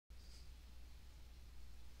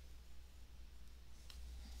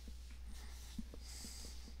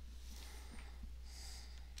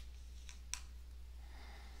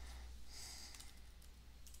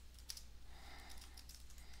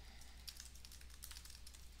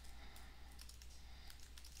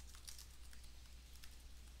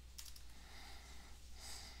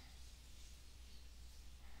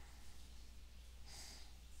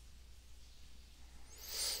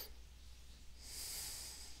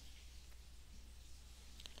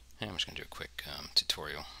Hey, I'm just going to do a quick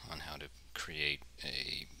tutorial on how to create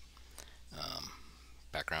a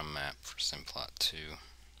background map for Simplot 2.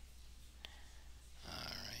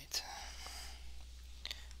 Alright,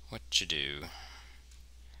 what you do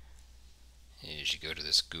is you go to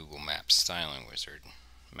this Google Maps styling wizard,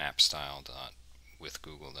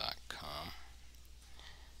 mapstyle.withgoogle.com.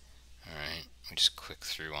 Alright, we just click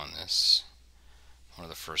through on this. One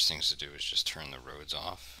of the first things to do is just turn the roads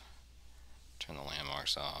off, turn the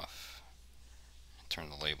landmarks off, turn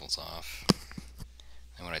the labels off.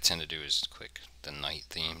 And what I tend to do is click the night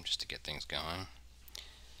theme just to get things going.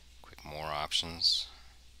 Click more options,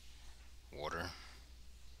 water,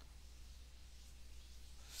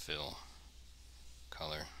 fill,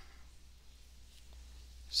 color,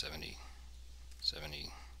 70,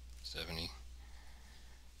 70, 70.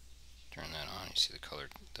 Turn that on, you see the color,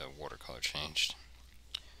 the water color changed.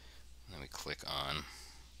 And then we click on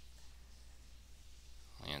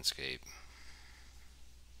landscape,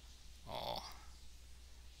 all,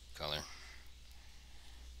 color,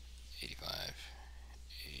 85,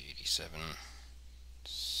 87,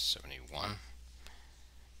 71.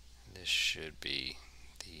 This should be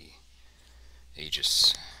the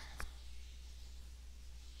Aegis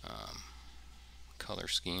color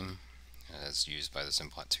scheme as used by the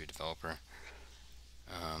Simplot 2 developer.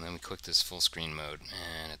 Then we click this full screen mode,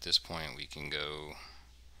 and at this point we can go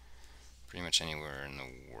pretty much anywhere in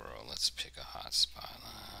the world. Let's pick a hot spot.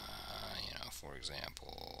 For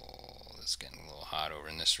example, it's getting a little hot over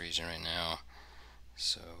in this region right now.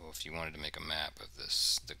 So if you wanted to make a map of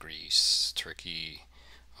the Greece, Turkey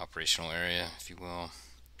operational area, if you will,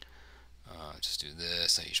 just do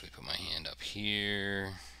this. I usually put my hand up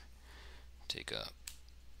here, take a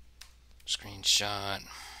screenshot,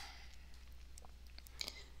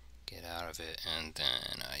 get out of it, and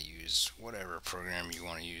then I use whatever program you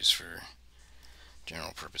want to use for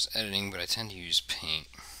general purpose editing, but I tend to use Paint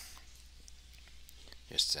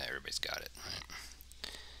just so everybody's got it, right?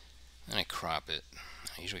 Then I crop it.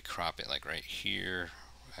 I usually crop it like right here.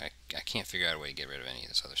 I can't figure out a way to get rid of any of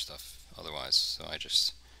this other stuff otherwise, so I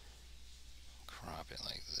just crop it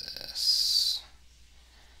like this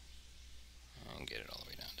and get it all the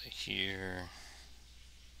way down to here.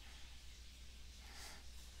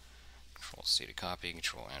 Control C to copy,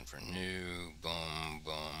 Control N for new, boom,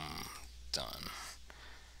 boom, done.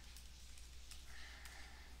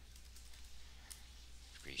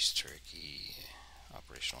 Greece, Turkey,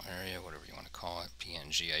 operational area, whatever you want to call it,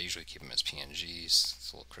 PNG. I usually keep them as PNGs.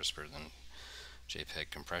 It's a little crisper than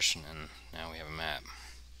JPEG compression, and now we have a map.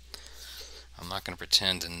 I'm not going to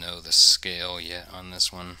pretend to know the scale yet on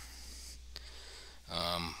this one.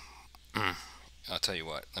 I'll tell you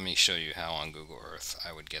what, let me show you how on Google Earth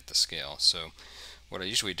I would get the scale. So what I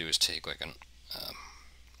usually do is take like a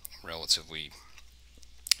relatively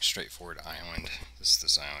straightforward island.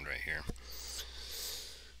 This island right here.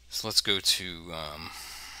 So let's go to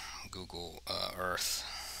Google Earth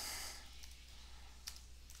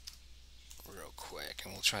real quick,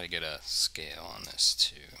 and we'll try to get a scale on this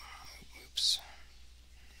too. Oops.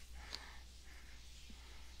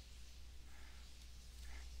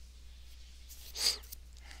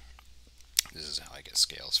 This is how I get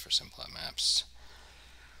scales for Simplot maps.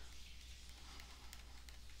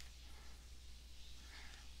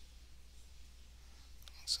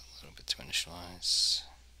 It's a little bit to initialize.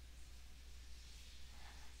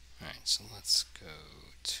 Alright, so let's go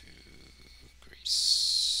to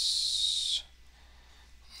Greece.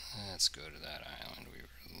 Let's go to that island we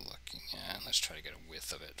were looking at. Let's try to get a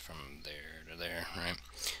width of it from there to there, right?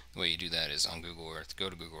 The way you do that is on Google Earth,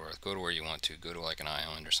 go to Google Earth, go to where you want to, go to like an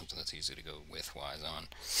island or something that's easy to go width-wise on.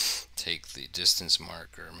 Take the distance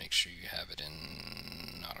marker, make sure you have it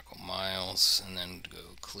in nautical miles, and then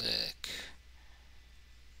go click.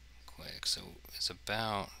 So it's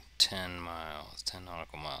about 10 miles, 10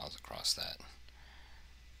 nautical miles across that.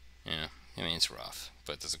 Yeah, I mean, it's rough,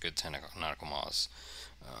 but there's a good 10 nautical miles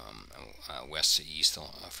west to east on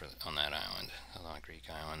that island, on a Greek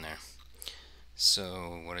island there.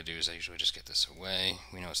 So what I do is I usually just get this away.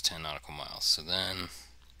 We know it's 10 nautical miles. So then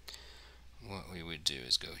what we would do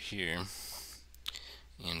is go here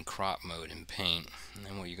in crop mode in Paint, and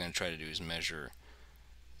then what you're going to try to do is measure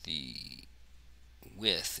the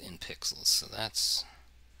width in pixels. So that's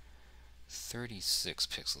 36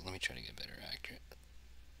 pixels. Let me try to get better accurate.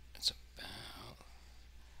 It's about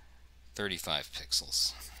 35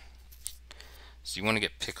 pixels. So you want to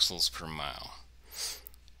get pixels per mile.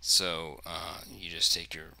 So you just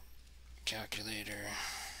take your calculator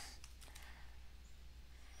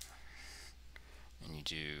and you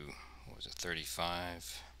do, what was it,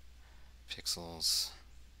 35 pixels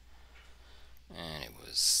and it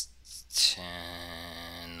was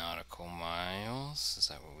 10 nautical miles. Is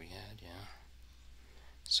that what we had? Yeah.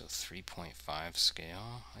 So 3.5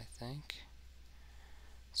 scale, I think.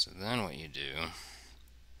 So then what you do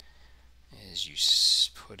is you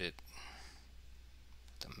put it,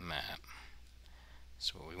 the map.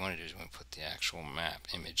 So what we want to do is we want to put the actual map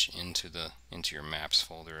image into your maps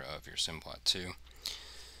folder of your Simplot 2.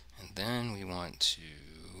 And then we want to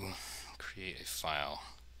create a file.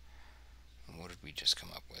 And what did we just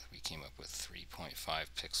come up with? We came up with 3.5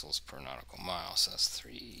 pixels per nautical mile. So that's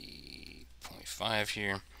 3.5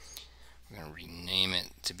 here. We're going to rename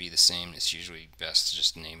it to be the same. It's usually best to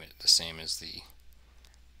just name it the same as the,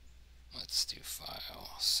 let's do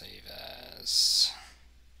file, save as,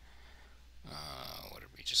 what did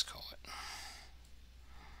we just call it?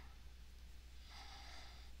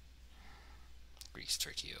 Grease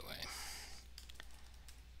Turkey OA.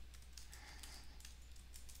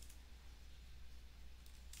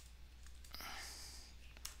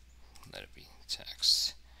 Let it be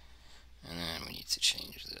text. And then we need to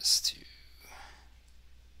change this to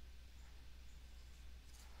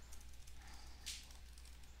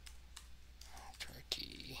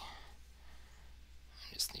Turkey.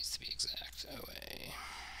 It just needs to be exact OA.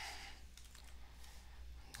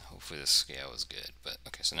 Hopefully the scale is good. But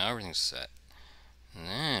okay, so now everything's set. And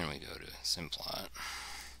then we go to Simplot.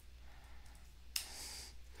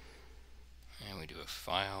 And we do a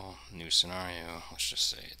file, new scenario. Let's just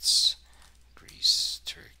say it's Grease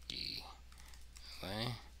Turkey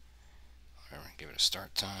OA. Whatever, give it a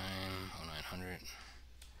start time, 0900.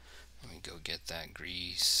 And we go get that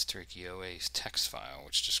Grease Turkey OA text file,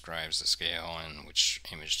 which describes the scale and which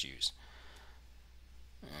image to use.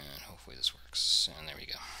 And hopefully this works. And there we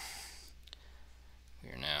go. We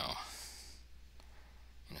are now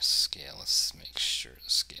in a scale. Let's make sure the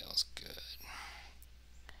scale is good.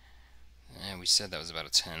 And we said that was about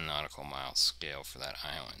a 10 nautical mile scale for that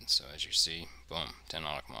island. So as you see, boom, 10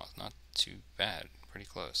 nautical miles. Not too bad, pretty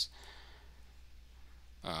close.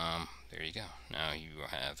 There you go. Now you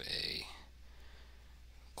have a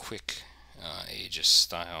quick Aegis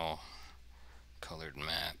style colored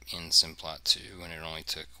map in Simplot 2, and it only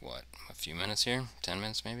took, what, a few minutes here? 10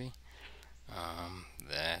 minutes maybe?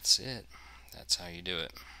 That's it. That's how you do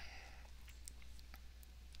it.